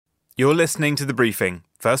You're listening to The Briefing,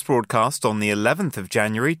 first broadcast on the 11th of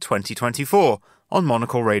January 2024 on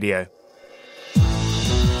Monocle Radio.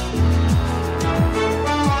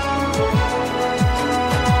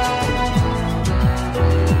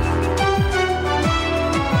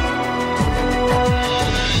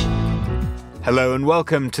 Hello and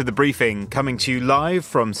welcome to The Briefing, coming to you live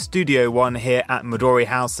from Studio One here at Midori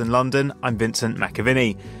House in London. I'm Vincent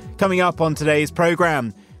McAviney. Coming up on today's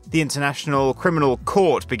programme, the International Criminal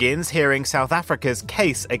Court begins hearing South Africa's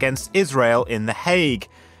case against Israel in The Hague.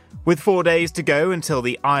 With 4 days to go until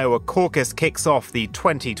the Iowa caucus kicks off the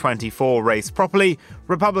 2024 race properly,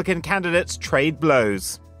 Republican candidates trade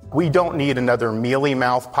blows. We don't need another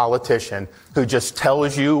mealy-mouthed politician who just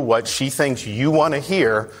tells you what she thinks you want to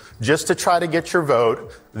hear just to try to get your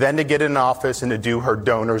vote, then to get in office and to do her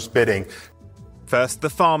donors' bidding. First the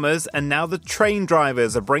farmers, and now the train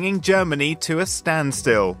drivers are bringing Germany to a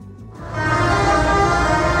standstill.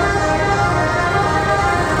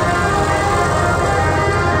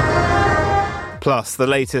 Plus, the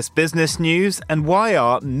latest business news and why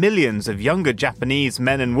are millions of younger Japanese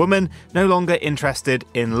men and women no longer interested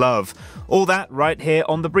in love. All that right here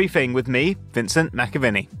on The Briefing with me, Vincent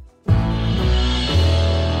McAviney.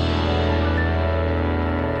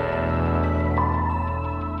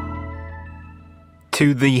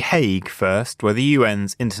 To The Hague first, where the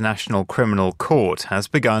UN's International Criminal Court has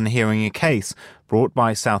begun hearing a case brought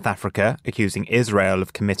by South Africa accusing Israel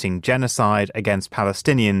of committing genocide against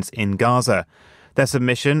Palestinians in Gaza. Their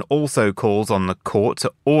submission also calls on the court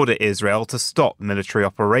to order Israel to stop military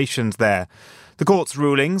operations there. The court's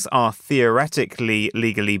rulings are theoretically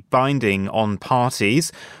legally binding on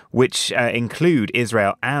parties, which include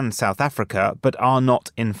Israel and South Africa, but are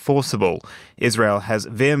not enforceable. Israel has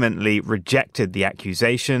vehemently rejected the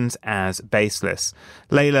accusations as baseless.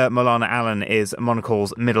 Layla Molana-Allen is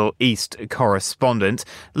Monocle's Middle East correspondent.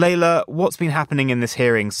 Layla, what's been happening in this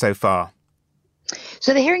hearing so far?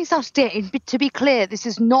 So the hearing started today. To be clear, this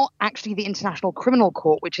is not actually the International Criminal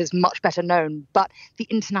Court, which is much better known, but the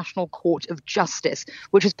International Court of Justice,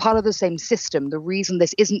 which is part of the same system. The reason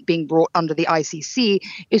this isn't being brought under the ICC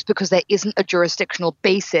is because there isn't a jurisdictional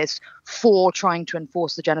basis for trying to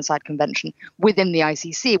enforce the Genocide Convention within the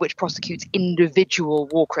ICC, which prosecutes individual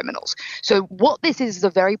war criminals. So what this is a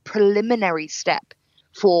very preliminary step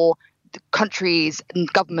for countries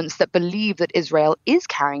and governments that believe that Israel is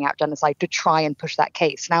carrying out genocide to try and push that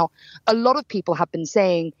case. Now, a lot of people have been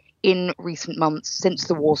saying in recent months, since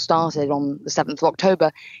the war started on the 7th of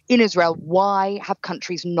October, in Israel, why have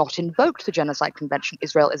countries not invoked the Genocide Convention?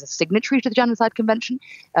 Israel is a signatory to the Genocide Convention,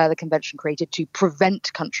 the convention created to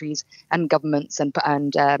prevent countries and governments and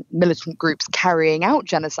militant groups carrying out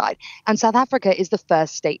genocide. And South Africa is the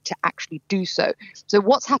first state to actually do so. So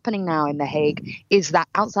what's happening now in The Hague is that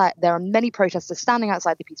outside there are many protesters standing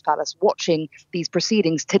outside the Peace Palace watching these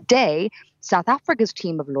proceedings. Today, South Africa's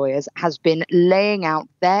team of lawyers has been laying out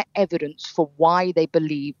their evidence for why they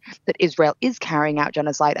believe that Israel is carrying out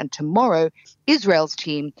genocide. And tomorrow, Israel's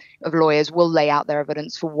team of lawyers will lay out their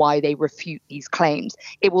evidence for why they refute these claims.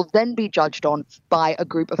 It will then be judged on by a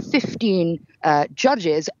group of 15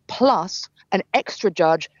 judges plus an extra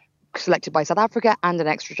judge selected by South Africa and an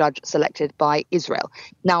extra judge selected by Israel.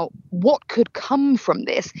 Now, what could come from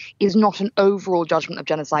this is not an overall judgment of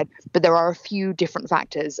genocide, but there are a few different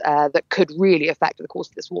factors that could really affect the course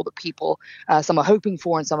of this war that people, some are hoping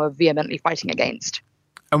for and some are vehemently fighting against.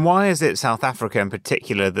 And why is it South Africa in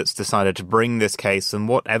particular that's decided to bring this case, and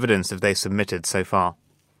what evidence have they submitted so far?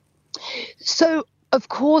 So, of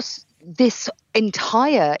course, this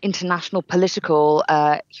entire international political,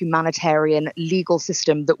 humanitarian, legal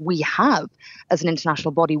system that we have as an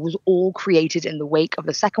international body was all created in the wake of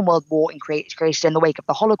the Second World War and created in the wake of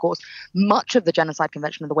the Holocaust. Much of the Genocide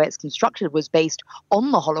Convention and the way it's constructed was based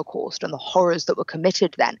on the Holocaust and the horrors that were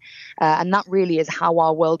committed then. And that really is how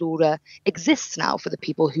our world order exists now for the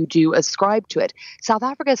people who do ascribe to it. South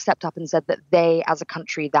Africa stepped up and said that they, as a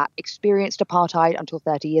country that experienced apartheid until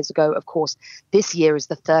 30 years ago, of course, this year is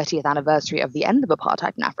the 30th anniversary of the end of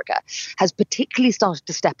apartheid in Africa, has particularly started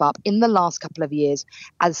to step up in the last couple of years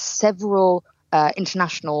as several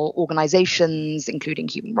international organizations, including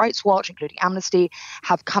Human Rights Watch, including Amnesty,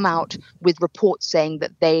 have come out with reports saying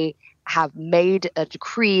that they have made a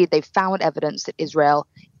decree, they've found evidence that Israel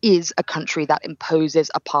is a country that imposes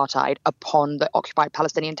apartheid upon the occupied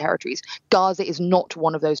Palestinian territories. Gaza is not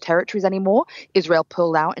one of those territories anymore. Israel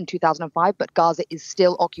pulled out in 2005, but Gaza is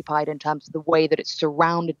still occupied in terms of the way that it's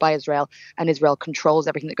surrounded by Israel, and Israel controls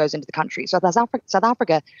everything that goes into the country. So South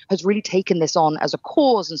Africa has really taken this on as a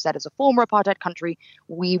cause and said, as a former apartheid country,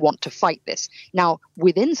 we want to fight this. Now,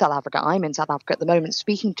 within South Africa, I'm in South Africa at the moment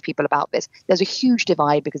speaking to people about this. There's a huge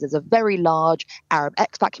divide because there's a very large Arab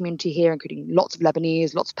expat community here, including lots of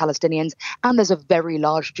Lebanese, lots of Palestinians, and there's a very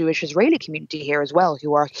large Jewish Israeli community here as well,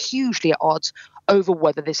 who are hugely at odds over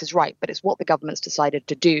whether this is right, but it's what the government's decided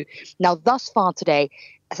to do. Now, thus far today,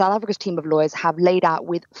 South Africa's team of lawyers have laid out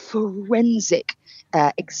with forensic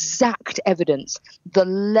exact evidence the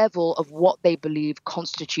level of what they believe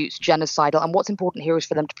constitutes genocidal. And what's important here is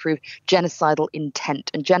for them to prove genocidal intent.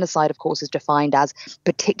 And genocide, of course, is defined as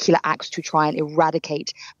particular acts to try and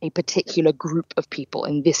eradicate a particular group of people,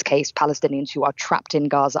 in this case, Palestinians who are trapped in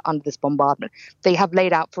Gaza under this bombardment. They have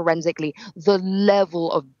laid out forensically the level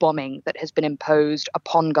of bombing that has been imposed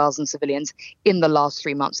upon Gazan civilians in the last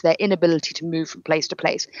 3 months, their inability to move from place to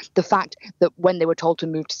place, the fact that when they were told to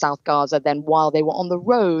move to South Gaza, then while they were on the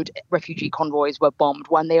road, refugee convoys were bombed.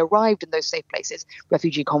 When they arrived in those safe places,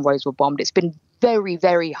 refugee convoys were bombed. It's been very,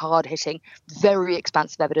 very hard-hitting, very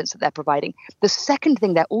expansive evidence that they're providing. The second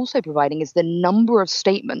thing they're also providing is the number of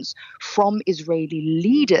statements from Israeli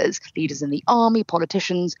leaders in the army,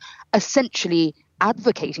 politicians, essentially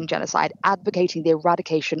advocating genocide, advocating the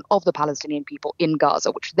eradication of the Palestinian people in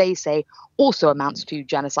Gaza, which they say also amounts to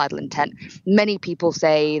genocidal intent. Many people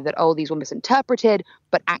say that, these were misinterpreted,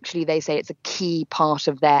 but actually they say it's a key part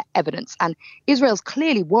of their evidence. And Israel's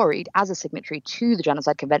clearly worried as a signatory to the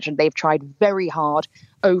Genocide Convention. They've tried very hard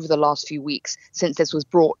over the last few weeks since this was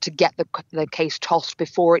brought to get the case tossed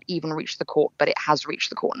before it even reached the court, but it has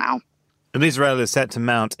reached the court now. And Israel is set to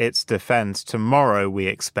mount its defence tomorrow, we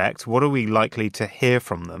expect. What are we likely to hear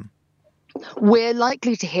from them? We're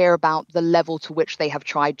likely to hear about the level to which they have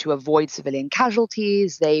tried to avoid civilian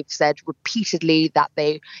casualties. They've said repeatedly that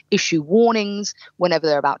they issue warnings whenever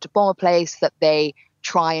they're about to bomb a place, that they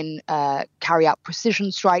try and carry out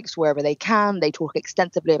precision strikes wherever they can. They talk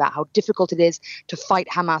extensively about how difficult it is to fight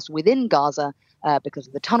Hamas within Gaza, because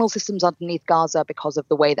of the tunnel systems underneath Gaza, because of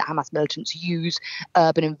the way that Hamas militants use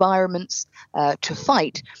urban environments to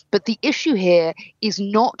fight. But the issue here is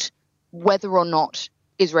not whether or not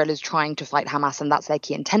Israel is trying to fight Hamas, and that's their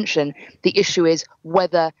key intention. The issue is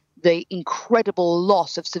whether the incredible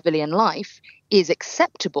loss of civilian life is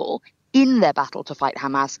acceptable in their battle to fight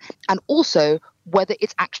Hamas, and also whether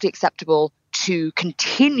it's actually acceptable to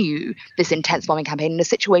continue this intense bombing campaign in a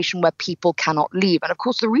situation where people cannot leave. And of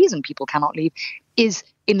course, the reason people cannot leave is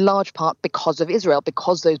in large part because of Israel,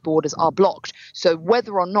 because those borders are blocked. So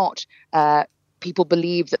whether or not people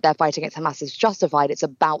believe that their fight against Hamas is justified, it's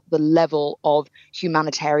about the level of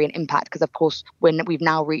humanitarian impact. Because, of course, when we've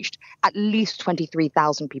now reached at least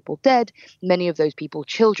 23,000 people dead, many of those people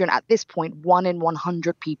children. At this point, 1 in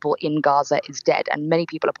 100 people in Gaza is dead. And many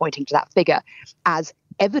people are pointing to that figure as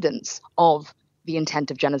evidence of the intent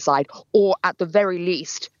of genocide, or at the very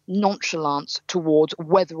least, nonchalance towards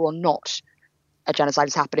whether or not a genocide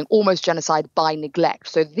is happening, almost genocide by neglect.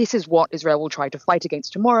 So this is what Israel will try to fight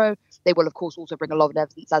against tomorrow. They will, of course, also bring a lot of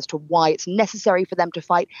evidence as to why it's necessary for them to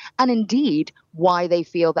fight, and indeed why they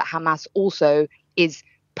feel that Hamas also is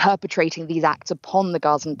perpetrating these acts upon the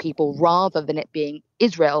Gazan people rather than it being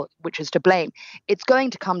Israel which is to blame. It's going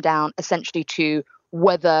to come down essentially to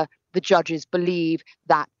whether the judges believe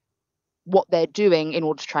that what they're doing in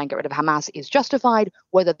order to try and get rid of Hamas is justified,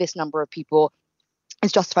 whether this number of people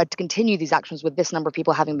is justified to continue these actions with this number of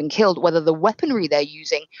people having been killed, whether the weaponry they're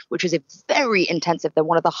using, which is a very intensive, they're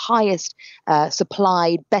one of the highest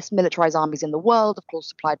supplied, best militarized armies in the world, of course,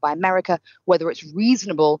 supplied by America, whether it's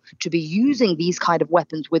reasonable to be using these kind of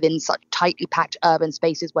weapons within such tightly packed urban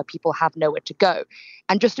spaces where people have nowhere to go.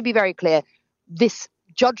 And just to be very clear, this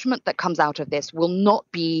judgment that comes out of this will not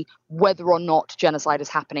be whether or not genocide is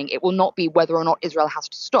happening. It will not be whether or not Israel has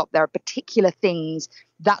to stop. There are particular things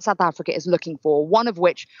that South Africa is looking for, one of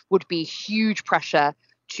which would be huge pressure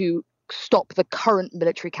to stop the current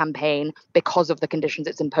military campaign because of the conditions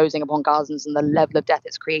it's imposing upon Gazans and the level of death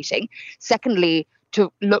it's creating. Secondly,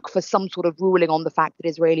 to look for some sort of ruling on the fact that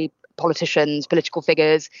Israeli politicians, political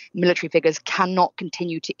figures, military figures cannot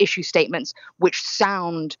continue to issue statements which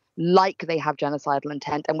sound like they have genocidal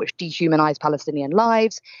intent and which dehumanize Palestinian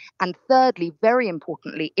lives. And thirdly, very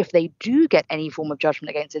importantly, if they do get any form of judgment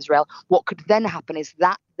against Israel, what could then happen is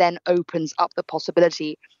that then opens up the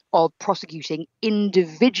possibility of prosecuting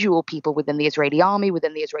individual people within the Israeli army,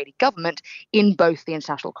 within the Israeli government, in both the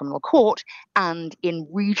International Criminal Court and in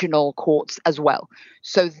regional courts as well.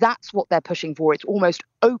 So that's what they're pushing for. It's almost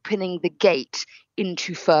opening the gate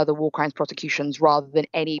into further war crimes prosecutions rather than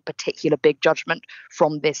any particular big judgment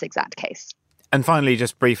from this exact case. And finally,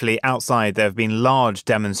 just briefly, outside there have been large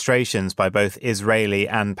demonstrations by both Israeli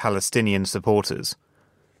and Palestinian supporters.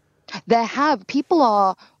 There have. People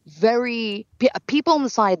on the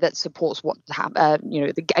side that supports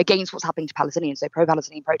against what's happening to Palestinians, so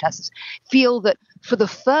pro-Palestinian protesters, feel that for the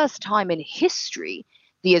first time in history,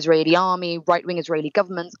 the Israeli army, right-wing Israeli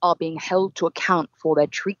governments are being held to account for their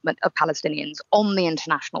treatment of Palestinians on the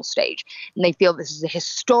international stage. And they feel this is a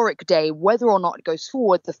historic day, whether or not it goes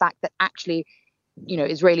forward, the fact that actually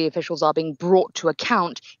Israeli officials are being brought to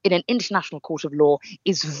account in an international court of law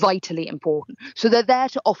is vitally important. So they're there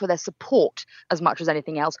to offer their support as much as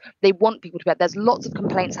anything else. They want people to be. There's lots of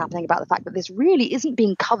complaints happening about the fact that this really isn't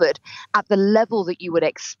being covered at the level that you would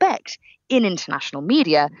expect in international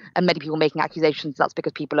media, and many people making accusations that's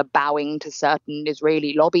because people are bowing to certain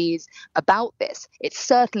Israeli lobbies about this. It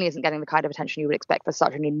certainly isn't getting the kind of attention you would expect for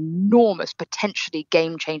such an enormous, potentially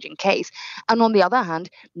game-changing case. And on the other hand,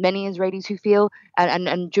 many Israelis who feel,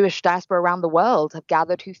 and Jewish diaspora around the world have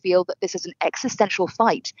gathered, who feel that this is an existential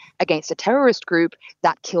fight against a terrorist group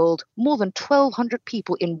that killed more than 1,200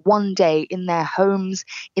 people in one day in their homes,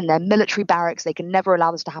 in their military barracks. They can never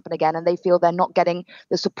allow this to happen again, and they feel they're not getting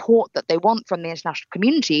the support that they want from the international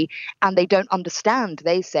community, and they don't understand,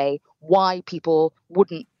 they say, why people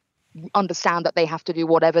wouldn't understand that they have to do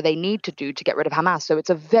whatever they need to do to get rid of Hamas. So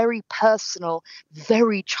it's a very personal,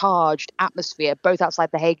 very charged atmosphere, both outside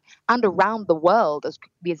The Hague and around the world, as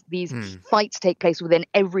these fights take place within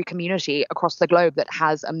every community across the globe that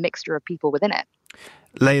has a mixture of people within it.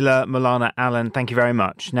 Leila Molana Allen, thank you very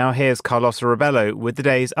much. Now here's Carlotta Rebello with the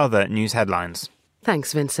day's other news headlines.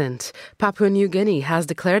 Thanks, Vincent. Papua New Guinea has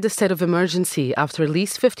declared a state of emergency after at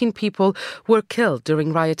least 15 people were killed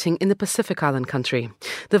during rioting in the Pacific Island country.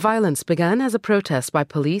 The violence began as a protest by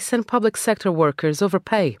police and public sector workers over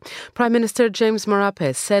pay. Prime Minister James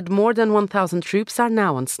Marape said more than 1,000 troops are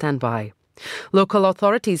now on standby. Local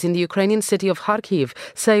authorities in the Ukrainian city of Kharkiv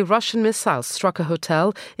say Russian missiles struck a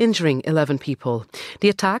hotel, injuring 11 people. The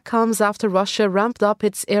attack comes after Russia ramped up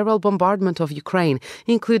its aerial bombardment of Ukraine,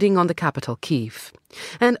 including on the capital, Kyiv.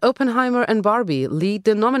 And Oppenheimer and Barbie lead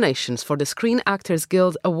the nominations for the Screen Actors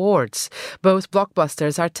Guild Awards. Both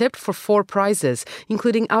blockbusters are tipped for 4 prizes,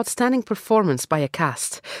 including Outstanding Performance by a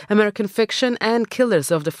Cast. American Fiction and Killers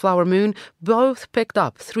of the Flower Moon both picked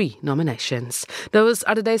up 3 nominations. Those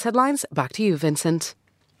are the day's headlines. Back to you, Vincent.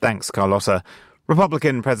 Thanks, Carlotta.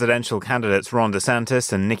 Republican presidential candidates Ron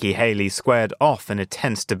DeSantis and Nikki Haley squared off in a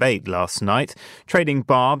tense debate last night, trading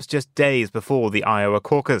barbs just days before the Iowa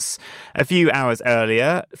caucus. A few hours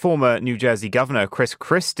earlier, former New Jersey Governor Chris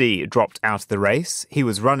Christie dropped out of the race. He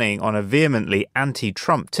was running on a vehemently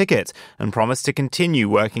anti-Trump ticket and promised to continue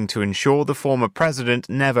working to ensure the former president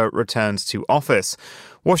never returns to office.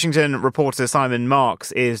 Washington reporter Simon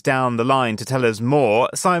Marks is down the line to tell us more.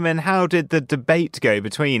 Simon, how did the debate go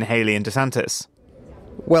between Haley and DeSantis?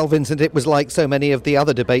 Well, Vincent, it was like so many of the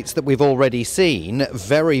other debates that we've already seen,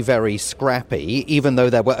 very, very scrappy, even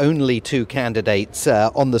though there were only 2 candidates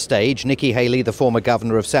on the stage, Nikki Haley, the former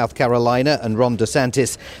governor of South Carolina, and Ron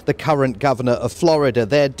DeSantis, the current governor of Florida.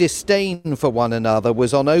 Their disdain for one another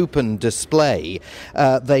was on open display.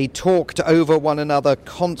 They talked over one another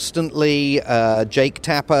constantly. Jake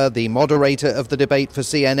Tapper, the moderator of the debate for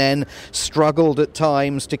CNN, struggled at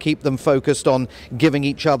times to keep them focused on giving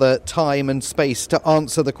each other time and space to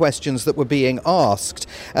answer the questions that were being asked.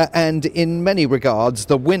 And in many regards,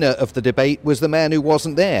 the winner of the debate was the man who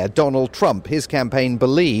wasn't there, Donald Trump. His campaign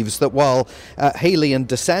believes that while Haley and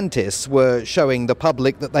DeSantis were showing the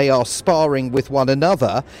public that they are sparring with one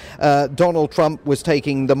another, Donald Trump was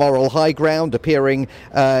taking the moral high ground, appearing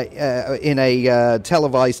in a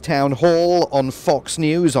televised town hall on Fox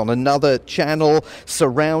News, on another channel,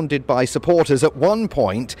 surrounded by supporters. At one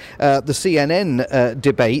point, the CNN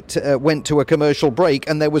debate went to a commercial break,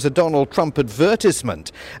 and there was a Donald Trump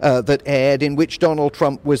advertisement that aired in which Donald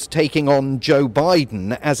Trump was taking on Joe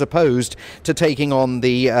Biden as opposed to taking on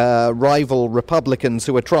the rival Republicans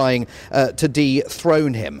who are trying to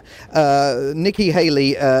dethrone him. Nikki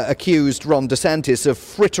Haley accused Ron DeSantis of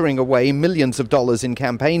frittering away millions of dollars in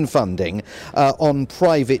campaign funding on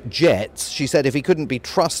private jets. She said if he couldn't be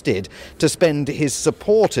trusted to spend his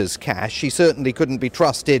supporters' cash, he certainly couldn't be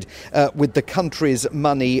trusted with the country's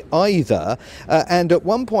money either. And And at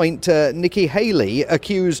one point, Nikki Haley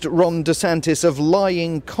accused Ron DeSantis of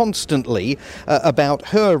lying constantly about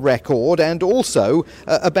her record and also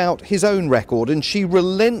about his own record. And she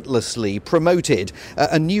relentlessly promoted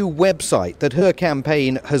a new website that her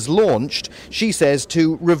campaign has launched, she says,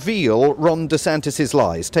 to reveal Ron DeSantis'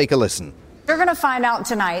 lies. Take a listen. You're going to find out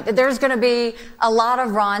tonight that there's going to be a lot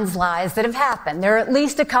of Ron's lies that have happened. There are at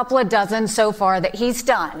least a couple of dozen so far that he's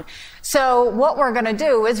done. So what we're going to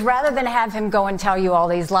do is, rather than have him go and tell you all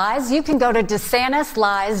these lies, you can go to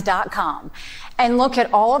DeSantisLies.com and look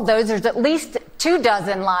at all of those. There's at least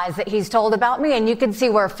 24 lies that he's told about me, and you can see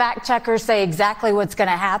where fact checkers say exactly what's going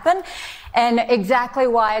to happen and exactly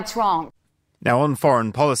why it's wrong. Now, on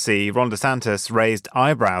foreign policy, Ron DeSantis raised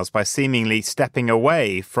eyebrows by seemingly stepping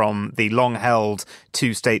away from the long-held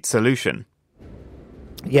two-state solution.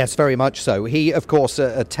 Yes, very much so. He, of course,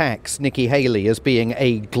 attacks Nikki Haley as being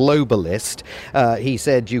a globalist. He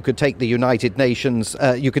said you could take the United Nations,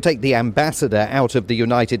 you could take the ambassador out of the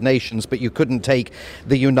United Nations, but you couldn't take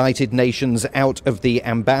the United Nations out of the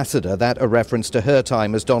ambassador. That a reference to her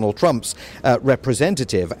time as Donald Trump's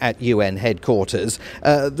representative at UN headquarters.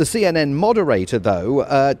 The CNN moderator,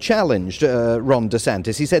 though, challenged Ron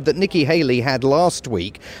DeSantis. He said that Nikki Haley had last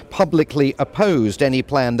week publicly opposed any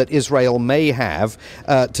plan that Israel may have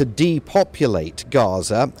to depopulate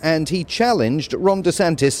Gaza, and he challenged Ron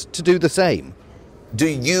DeSantis to do the same. Do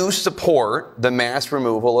you support the mass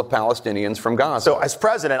removal of Palestinians from Gaza? So as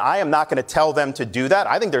president, I am not going to tell them to do that.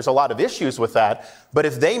 I think there's a lot of issues with that. But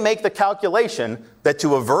if they make the calculation that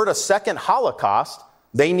to avert a second Holocaust,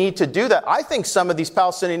 they need to do that, I think some of these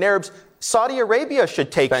Palestinian Arabs, Saudi Arabia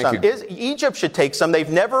should take some. Egypt should take some. They've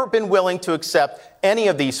never been willing to accept any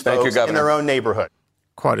of these folks in their own neighborhood.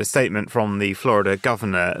 Quite a statement from the Florida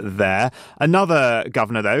governor there. Another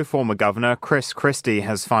governor, though, former governor Chris Christie,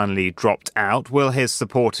 has finally dropped out. Will his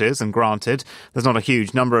supporters, and granted there's not a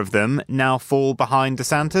huge number of them, now fall behind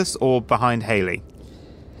DeSantis or behind Haley?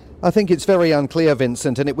 I think it's very unclear,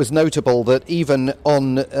 Vincent, and it was notable that even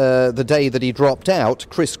on the day that he dropped out,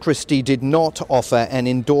 Chris Christie did not offer an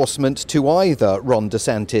endorsement to either Ron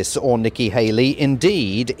DeSantis or Nikki Haley.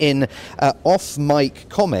 Indeed, in off-mic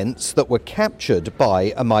comments that were captured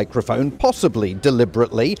by a microphone, possibly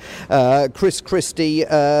deliberately, Chris Christie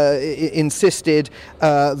insisted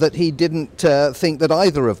that he didn't think that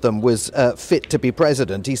either of them was fit to be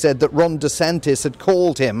president. He said that Ron DeSantis had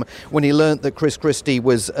called him when he learnt that Chris Christie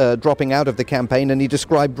was dropping out of the campaign, and he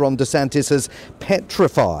described Ron DeSantis as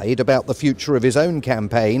petrified about the future of his own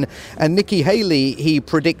campaign. And Nikki Haley, he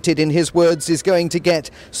predicted in his words, is going to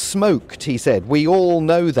get smoked, he said. We all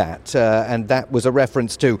know that. And that was a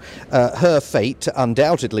reference to her fate,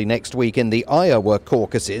 undoubtedly, next week in the Iowa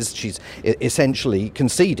caucuses. She's essentially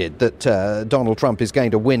conceded that Donald Trump is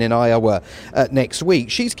going to win in Iowa next week.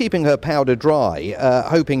 She's keeping her powder dry,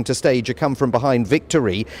 hoping to stage a come-from-behind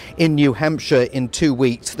victory in New Hampshire in 2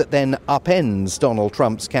 weeks that then upends Donald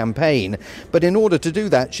Trump's campaign. But in order to do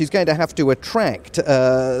that, she's going to have to attract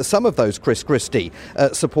some of those Chris Christie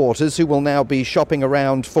supporters who will now be shopping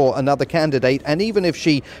around for another candidate. And even if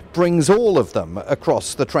she brings all of them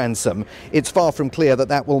across the transom, it's far from clear that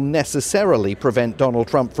that will necessarily prevent Donald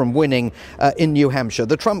Trump from winning in New Hampshire.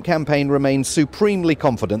 The Trump campaign remains supremely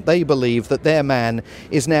confident. They believe that their man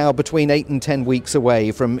is now between 8 and 10 weeks away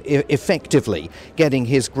from effectively getting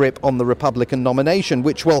his grip on the Republican nomination,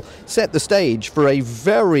 which will set the stage for a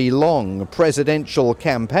very long presidential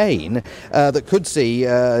campaign that could see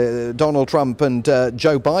Donald Trump and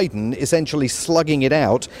Joe Biden essentially slugging it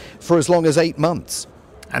out for as long as 8 months.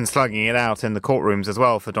 And slugging it out in the courtrooms as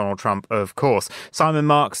well for Donald Trump, of course. Simon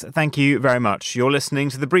Marks, thank you very much. You're listening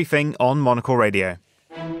to The Briefing on Monocle Radio.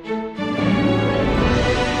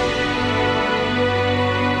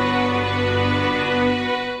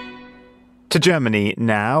 To Germany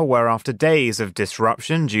now, where after days of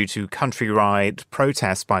disruption due to countrywide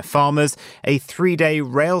protests by farmers, a 3-day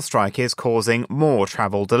rail strike is causing more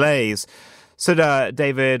travel delays. Sudha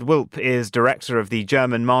David Wilp is director of the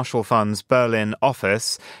German Marshall Fund's Berlin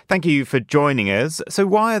office. Thank you for joining us. So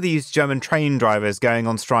why are these German train drivers going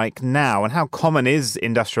on strike now, and how common is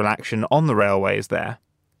industrial action on the railways there?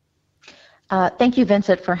 Thank you,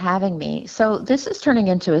 Vincent, for having me. So this is turning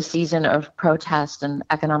into a season of protest and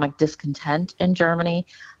economic discontent in Germany.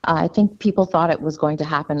 I think people thought it was going to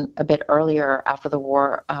happen a bit earlier after the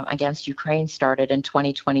war against Ukraine started in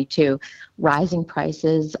 2022. Rising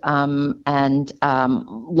prices and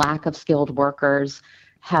lack of skilled workers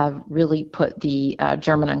have really put the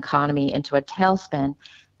German economy into a tailspin.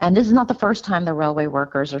 And this is not the first time the railway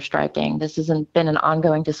workers are striking. This has been an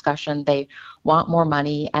ongoing discussion. They want more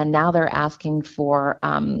money, and now they're asking for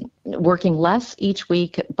working less each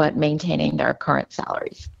week, but maintaining their current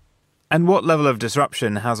salaries. And what level of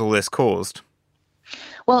disruption has all this caused?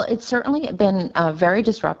 Well, it's certainly been very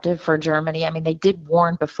disruptive for Germany. I mean, they did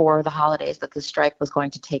warn before the holidays that the strike was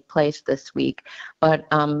going to take place this week, but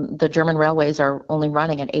the German railways are only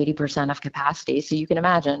running at 80% of capacity. So you can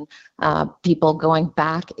imagine people going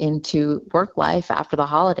back into work life after the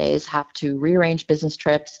holidays have to rearrange business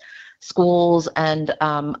trips. Schools and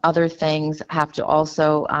other things have to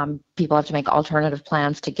also, people have to make alternative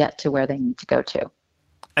plans to get to where they need to go to.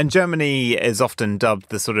 And Germany is often dubbed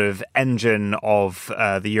the sort of engine of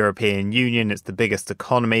the European Union. It's the biggest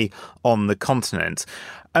economy on the continent.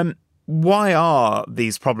 Why are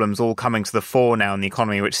these problems all coming to the fore now in the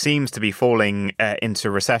economy, which seems to be falling into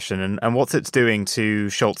recession? And what's it doing to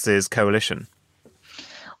Scholz's coalition?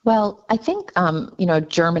 Well, I think,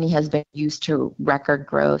 Germany has been used to record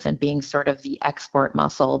growth and being sort of the export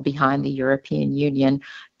muscle behind the European Union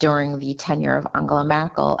during the tenure of Angela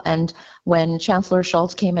Merkel. And when Chancellor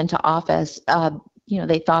Scholz came into office,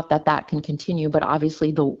 they thought that can continue. But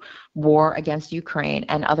obviously the war against Ukraine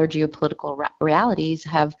and other geopolitical realities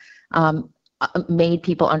have made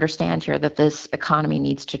people understand here that this economy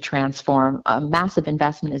needs to transform. A massive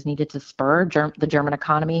investment is needed to spur the German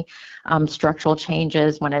economy, structural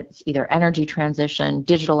changes when it's either energy transition,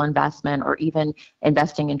 digital investment, or even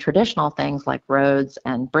investing in traditional things like roads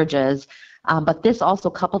and bridges. But this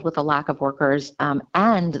also coupled with a lack of workers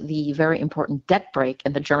and the very important debt brake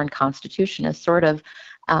in the German constitution is sort of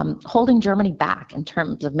holding Germany back in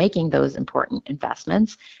terms of making those important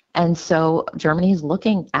investments. And so Germany is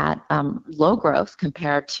looking at low growth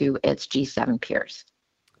compared to its G7 peers.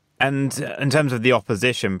 And in terms of the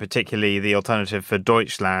opposition, particularly the Alternative for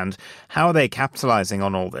Deutschland, how are they capitalizing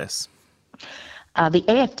on all this? The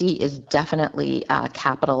AfD is definitely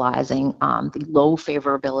capitalizing on the low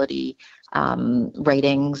favorability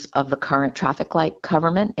ratings of the current traffic light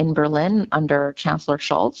government in Berlin under Chancellor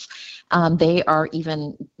Scholz. They are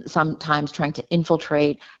even sometimes trying to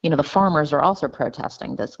infiltrate. The farmers are also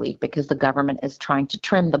protesting this week because the government is trying to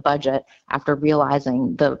trim the budget after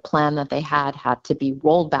realizing the plan that they had to be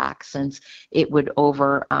rolled back since it would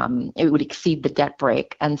exceed the debt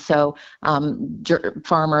brake. And so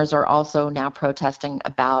farmers are also now protesting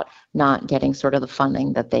about not getting sort of the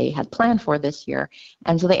funding that they had planned for this year.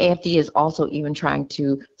 And so the AfD is also even trying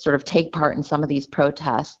to sort of take part in some of these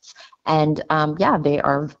protests. And they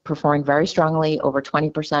are performing very strongly, over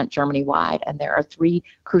 20% Germany-wide. And there are 3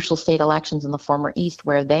 crucial state elections in the former East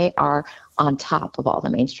where they are on top of all the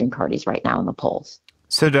mainstream parties right now in the polls.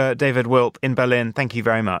 Sudha David Wilp in Berlin, thank you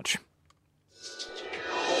very much.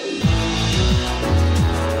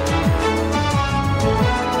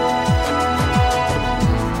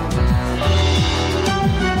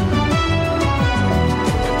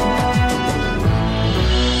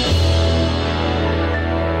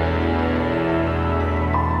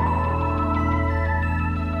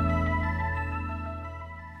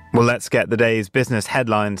 Well, let's get the day's business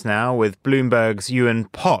headlines now with Bloomberg's Ewan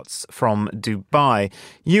Potts from Dubai.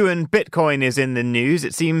 Ewan, Bitcoin is in the news.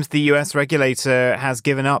 It seems the US regulator has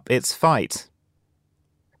given up its fight.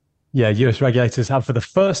 Yeah, US regulators have for the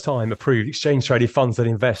first time approved exchange-traded funds that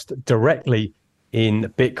invest directly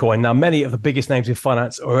in Bitcoin. Now, many of the biggest names in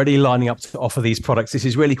finance are already lining up to offer these products. This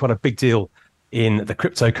is really quite a big deal in the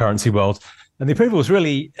cryptocurrency world. And the approval was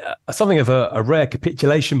really something of a rare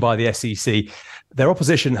capitulation by the SEC. Their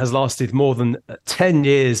opposition has lasted more than 10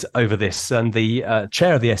 years over this. And the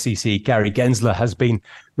chair of the SEC, Gary Gensler, has been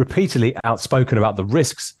repeatedly outspoken about the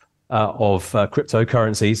risks of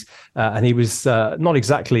cryptocurrencies. And he was not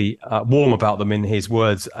exactly warm about them in his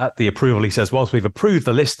words at the approval. He says, whilst we've approved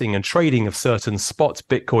the listing and trading of certain spot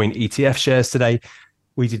Bitcoin ETF shares today,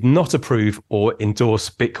 we did not approve or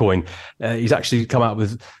endorse Bitcoin. He's actually come out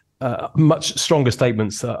with much stronger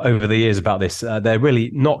statements over the years about this. They're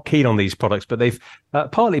really not keen on these products, but they've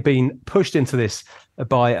partly been pushed into this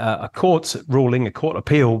by a court ruling, a court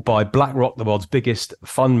appeal by BlackRock, the world's biggest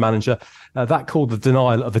fund manager. That called the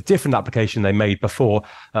denial of a different application they made before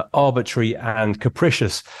arbitrary and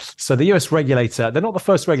capricious. So the US regulator, they're not the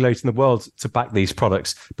first regulator in the world to back these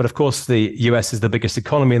products, but of course the US is the biggest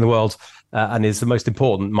economy in the world and is the most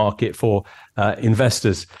important market for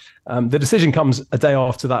investors. The decision comes a day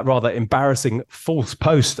after that rather embarrassing false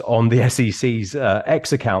post on the SEC's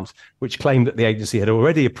X account, which claimed that the agency had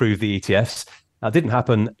already approved the ETFs. Didn't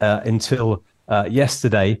happen until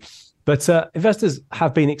yesterday. But investors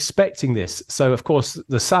have been expecting this. So, of course,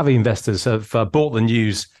 the savvy investors have bought the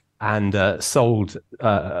news and sold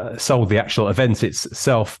the actual event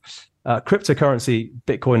itself. Cryptocurrency,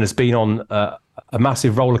 Bitcoin, has been on a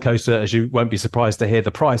massive roller coaster, as you won't be surprised to hear.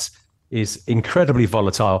 The price is incredibly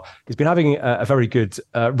volatile. It's been having a very good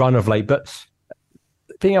run of late, but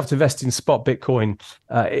being able to invest in spot Bitcoin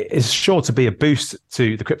is sure to be a boost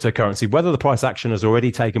to the cryptocurrency. Whether the price action has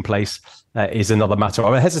already taken place is another matter.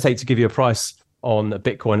 I hesitate to give you a price on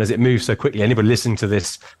Bitcoin as it moves so quickly. Anybody listening to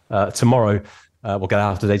this tomorrow will get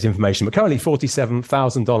up-to-date information. But currently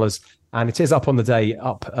 $47,000, and it is up on the day,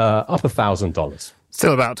 up $1,000.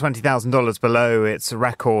 Still about $20,000 below its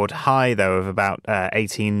record high, though, of about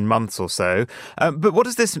 18 months or so. But what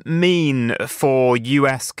does this mean for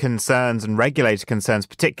US concerns and regulator concerns,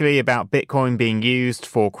 particularly about Bitcoin being used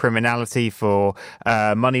for criminality, for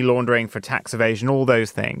money laundering, for tax evasion, all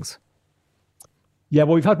those things? Yeah,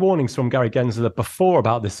 well, we've had warnings from Gary Gensler before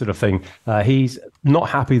about this sort of thing. He's not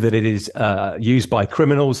happy that it is used by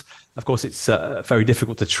criminals. Of course, it's very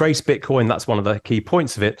difficult to trace Bitcoin. That's one of the key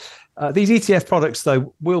points of it. These ETF products,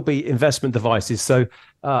 though, will be investment devices. So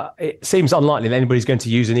it seems unlikely that anybody's going to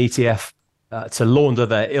use an ETF to launder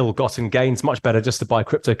their ill-gotten gains. Much better just to buy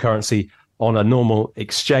cryptocurrency on a normal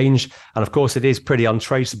exchange. And of course, it is pretty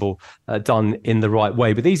untraceable, done in the right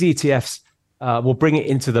way. But these ETFs will bring it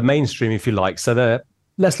into the mainstream, if you like. So they're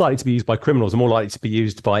less likely to be used by criminals and more likely to be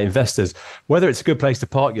used by investors. Whether it's a good place to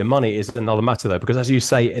park your money is another matter, though, because as you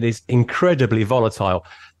say, it is incredibly volatile,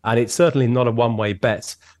 and it's certainly not a one-way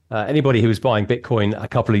bet. Anybody who was buying Bitcoin a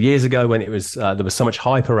couple of years ago when it was there was so much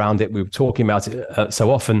hype around it, we were talking about it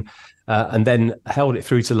so often, and then held it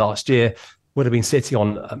through to last year, would have been sitting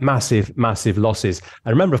on massive, massive losses.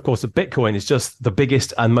 And remember, of course, that Bitcoin is just the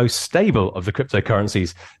biggest and most stable of the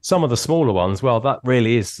cryptocurrencies. Some of the smaller ones, well, that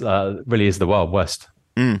really is the Wild West.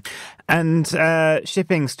 Mm. And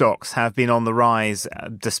shipping stocks have been on the rise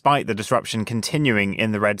despite the disruption continuing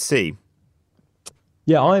in the Red Sea.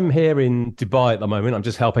 Yeah, I'm here in Dubai at the moment. I'm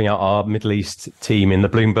just helping out our Middle East team in the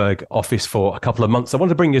Bloomberg office for a couple of months. I want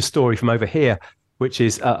to bring you a story from over here, which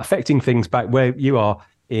is affecting things back where you are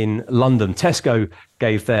in London. Tesco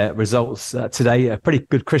gave their results today. A pretty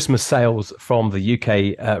good Christmas sales from the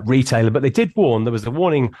UK retailer, but they did warn, there was a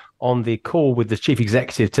warning on the call with the chief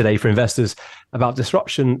executive today for investors about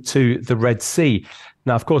disruption to the Red Sea.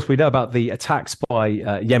 Now, of course, we know about the attacks by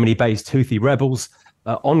Yemeni-based Houthi rebels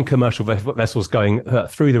on commercial vessels going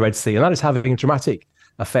through the Red Sea, and that is having a dramatic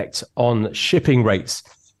effect on shipping rates.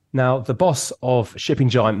 Now, the boss of shipping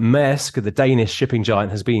giant Maersk, the Danish shipping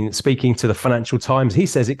giant, has been speaking to the Financial Times. He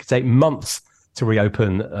says it could take months to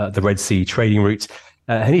reopen the Red Sea trading route.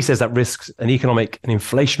 And he says that risks an economic and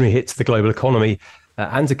inflationary hit to the global economy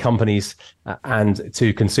and to companies and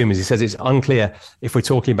to consumers. He says it's unclear if we're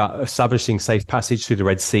talking about establishing safe passage through the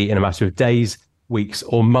Red Sea in a matter of days, weeks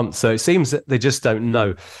or months. So it seems that they just don't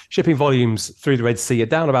know. Shipping volumes through the Red Sea are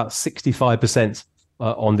down about 65%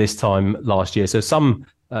 on this time last year. So some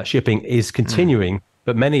shipping is continuing,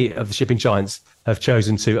 but many of the shipping giants have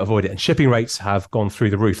chosen to avoid it. And shipping rates have gone through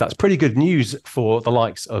the roof. That's pretty good news for the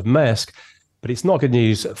likes of Maersk, but it's not good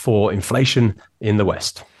news for inflation in the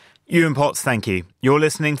West. Ewan Potts, thank you. You're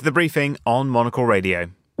listening to The Briefing on Monocle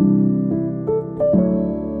Radio.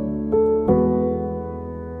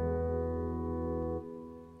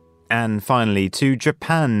 And finally, to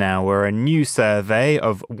Japan now, where a new survey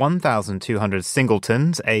of 1,200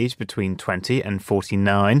 singletons aged between 20 and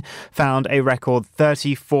 49 found a record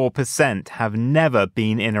 34% have never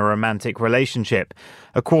been in a romantic relationship.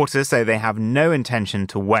 A quarter say they have no intention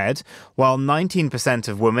to wed, while 19%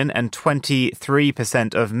 of women and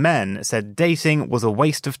 23% of men said dating was a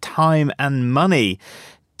waste of time and money.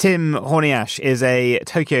 Tim Horniash is a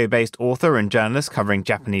Tokyo-based author and journalist covering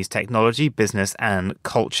Japanese technology, business and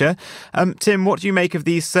culture. Tim, what do you make of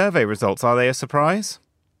these survey results? Are they a surprise?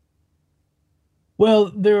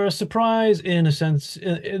 Well, they're a surprise in a sense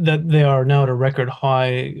that they are now at a record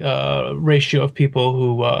high ratio of people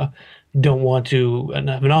who don't want to and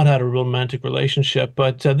have not had a romantic relationship.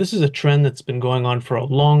 But this is a trend that's been going on for a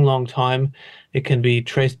long, long time. It can be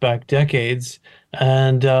traced back decades.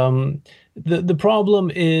 And the problem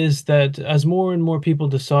is that as more and more people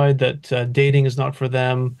decide that dating is not for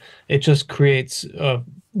them, it just creates a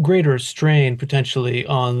greater strain potentially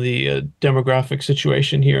on the demographic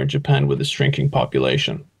situation here in Japan with a shrinking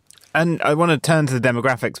population. And I want to turn to the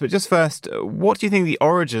demographics, but just first, what do you think the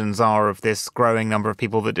origins are of this growing number of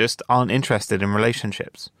people that just aren't interested in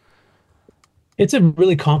relationships? It's a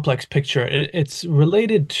really complex picture. It's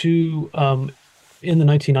related to in the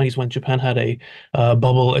 1990s when Japan had a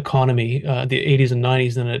bubble economy, the 80s and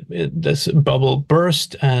 90s, and this bubble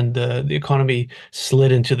burst and the economy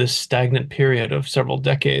slid into this stagnant period of several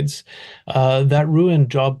decades. That ruined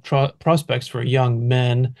job prospects for young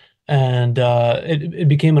men. And it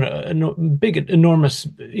became a big, enormous,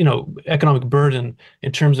 economic burden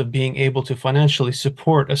in terms of being able to financially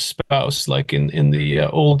support a spouse, like in the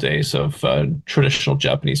old days of traditional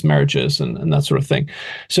Japanese marriages and that sort of thing.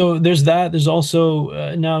 So there's that. There's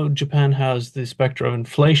also now Japan has the specter of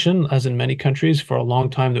inflation, as in many countries. For a long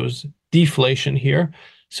time, there was deflation here.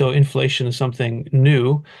 So inflation is something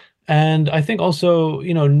new. And I think also,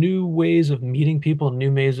 new ways of meeting people,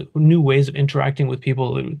 new ways of interacting with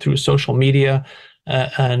people through social media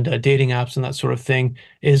and dating apps and that sort of thing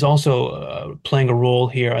is also playing a role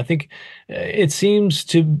here. I think it seems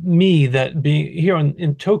to me that being here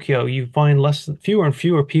in Tokyo, you find fewer and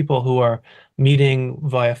fewer people who are meeting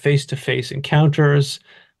via face-to-face encounters.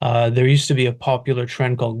 There used to be a popular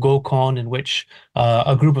trend called Gokon, in which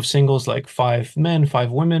a group of singles, like 5 men,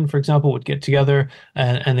 5 women, for example, would get together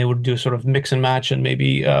and they would do sort of mix and match, and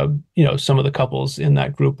maybe some of the couples in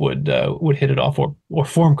that group would hit it off or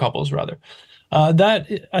form couples rather.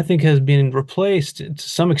 That I think has been replaced to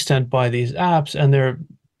some extent by these apps, and they're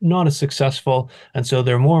not as successful, and so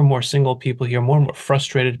there are more and more single people here, more and more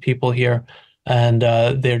frustrated people here. And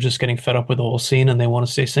they're just getting fed up with the whole scene and they want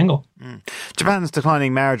to stay single. Japan's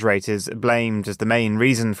declining marriage rate is blamed as the main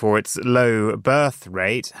reason for its low birth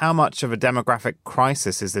rate. How much of a demographic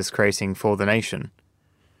crisis is this creating for the nation?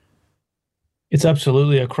 It's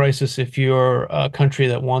absolutely a crisis if you're a country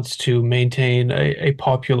that wants to maintain a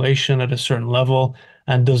population at a certain level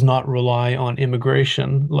and does not rely on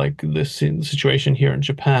immigration, like this situation here in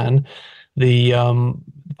Japan. The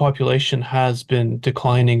population has been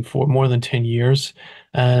declining for more than 10 years,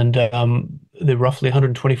 and the roughly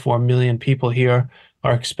 124 million people here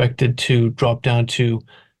are expected to drop down to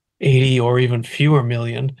 80 or even fewer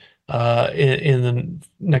million in the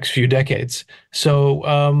next few decades. So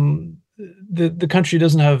the country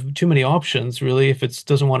doesn't have too many options, really, if it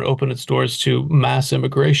doesn't want to open its doors to mass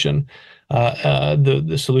immigration.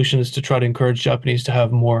 The solution is to try to encourage Japanese to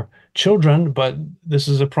have more children, but this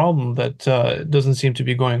is a problem that doesn't seem to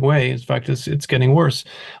be going away. In fact, it's getting worse.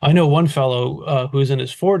 I know one fellow who's in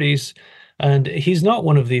his 40s, and he's not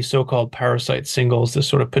one of these so-called parasite singles, this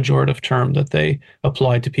sort of pejorative term that they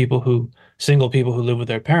apply to single people who live with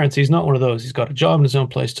their parents. He's not one of those. He's got a job and his own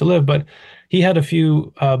place to live, but he had a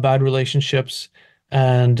few bad relationships,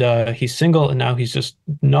 and he's single, and now he's just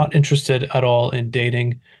not interested at all in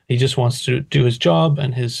dating. He just wants to do his job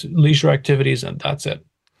and his leisure activities, and that's it.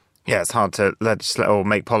 Yeah, it's hard to legislate or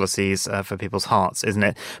make policies for people's hearts, isn't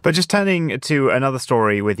it? But just turning to another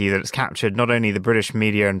story with you that's captured not only the British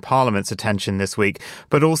media and Parliament's attention this week,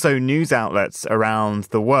 but also news outlets around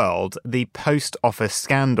the world, the Post Office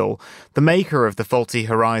scandal. The maker of the faulty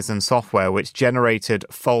Horizon software, which generated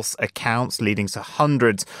false accounts leading to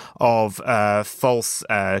hundreds of false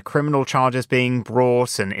criminal charges being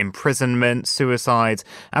brought, and imprisonment, suicides,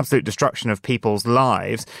 absolute destruction of people's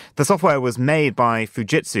lives. The software was made by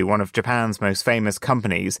Fujitsu, one of Japan's most famous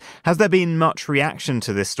companies. Has there been much reaction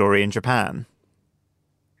to this story in Japan?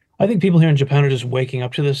 I think people here in Japan are just waking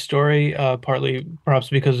up to this story, partly perhaps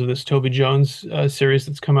because of this Toby Jones series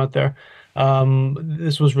that's come out there.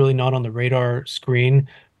 This was really not on the radar screen,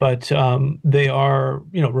 but they are,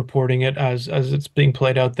 reporting it as it's being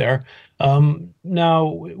played out there.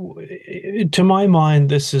 Now, to my mind,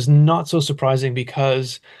 this is not so surprising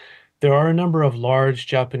because there are a number of large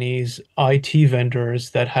Japanese IT vendors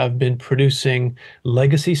that have been producing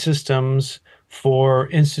legacy systems for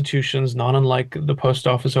institutions, not unlike the post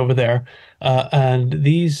office over there. And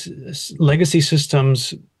these legacy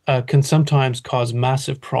systems can sometimes cause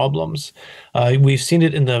massive problems. We've seen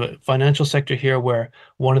it in the financial sector here, where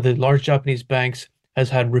one of the large Japanese banks has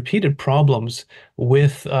had repeated problems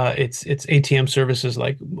with its ATM services,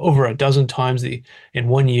 like over a dozen times in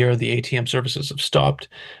 1 year, the ATM services have stopped.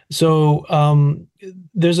 So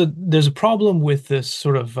there's a problem with this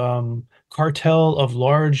sort of cartel of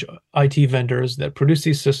large IT vendors that produce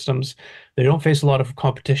these systems. They don't face a lot of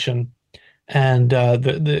competition, and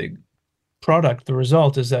the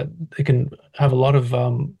result is that they can have a lot of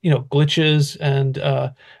glitches, and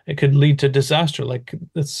it could lead to disaster, like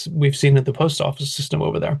we've seen in the post office system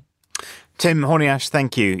over there. Tim Horniash,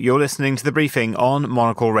 thank you. You're listening to The Briefing on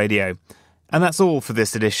Monocle Radio. And that's all for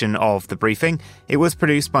this edition of The Briefing. It was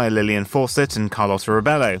produced by Lillian Fawcett and Carlotta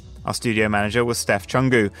Rebello. Our studio manager was Steph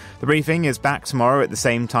Chungu. The Briefing is back tomorrow at the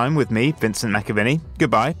same time with me, Vincent McAviney.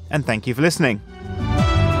 Goodbye, and thank you for listening.